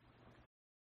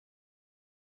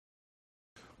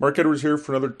Mark Edwards here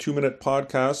for another 2-minute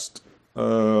podcast.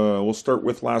 We'll start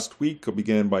with last week. I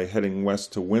began by heading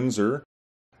west to Windsor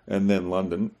and then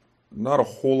London. Not a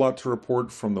whole lot to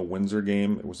report from the Windsor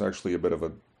game. It was actually a bit of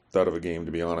a dud of a game,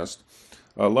 to be honest.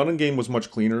 London game was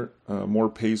much cleaner, more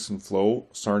pace and flow.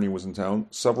 Sarnia was in town.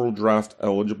 Several draft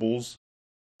eligibles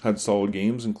had solid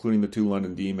games, including the two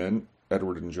London D-men,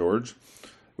 Edward and George.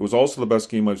 It was also the best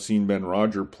game I've seen Ben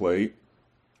Roger play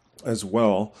as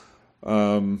well,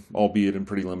 albeit in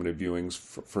pretty limited viewings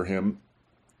for him.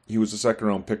 He was a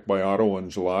second-round pick by Ottawa in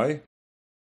July.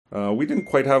 We didn't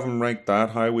quite have him ranked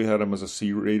that high. We had him as a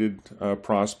C-rated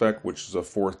prospect, which is a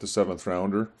 4th to 7th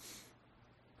rounder.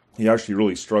 He actually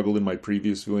really struggled in my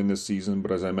previous viewing this season,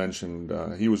 but as I mentioned,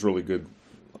 he was really good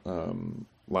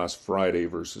last Friday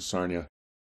versus Sarnia.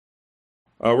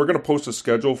 We're going to post a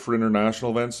schedule for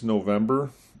international events in November.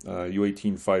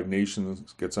 U18 Five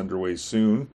Nations gets underway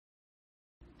soon.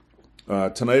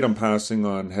 Tonight I'm passing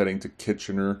on heading to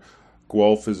Kitchener.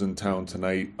 Guelph is in town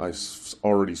tonight. I've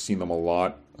already seen them a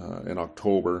lot in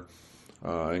October,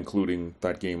 including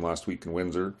that game last week in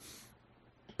Windsor.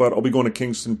 But I'll be going to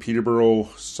Kingston, Peterborough,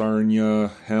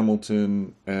 Sarnia,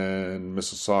 Hamilton, and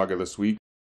Mississauga this week.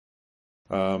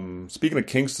 Speaking of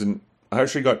Kingston, I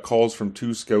actually got calls from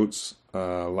two scouts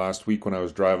last week when I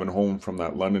was driving home from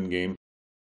that London game.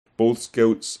 Both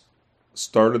scouts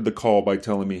started the call by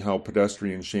telling me how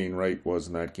pedestrian Shane Wright was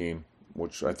in that game,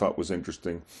 which I thought was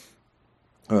interesting.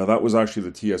 That was actually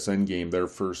the TSN game, their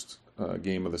first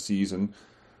game of the season,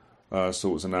 so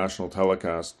it was a national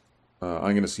telecast. I'm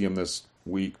going to see him this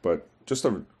week, but just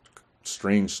a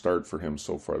strange start for him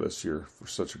so far this year for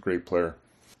such a great player.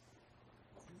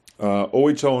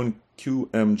 OHL and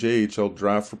QMJHL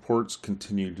draft reports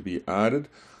continue to be added,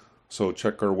 so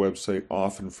check our website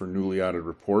often for newly added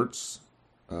reports.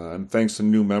 And thanks to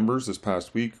new members this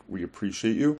past week, we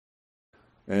appreciate you.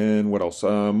 And what else?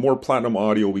 More Platinum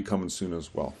audio will be coming soon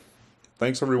as well.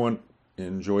 Thanks, everyone.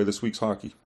 Enjoy this week's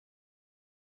hockey.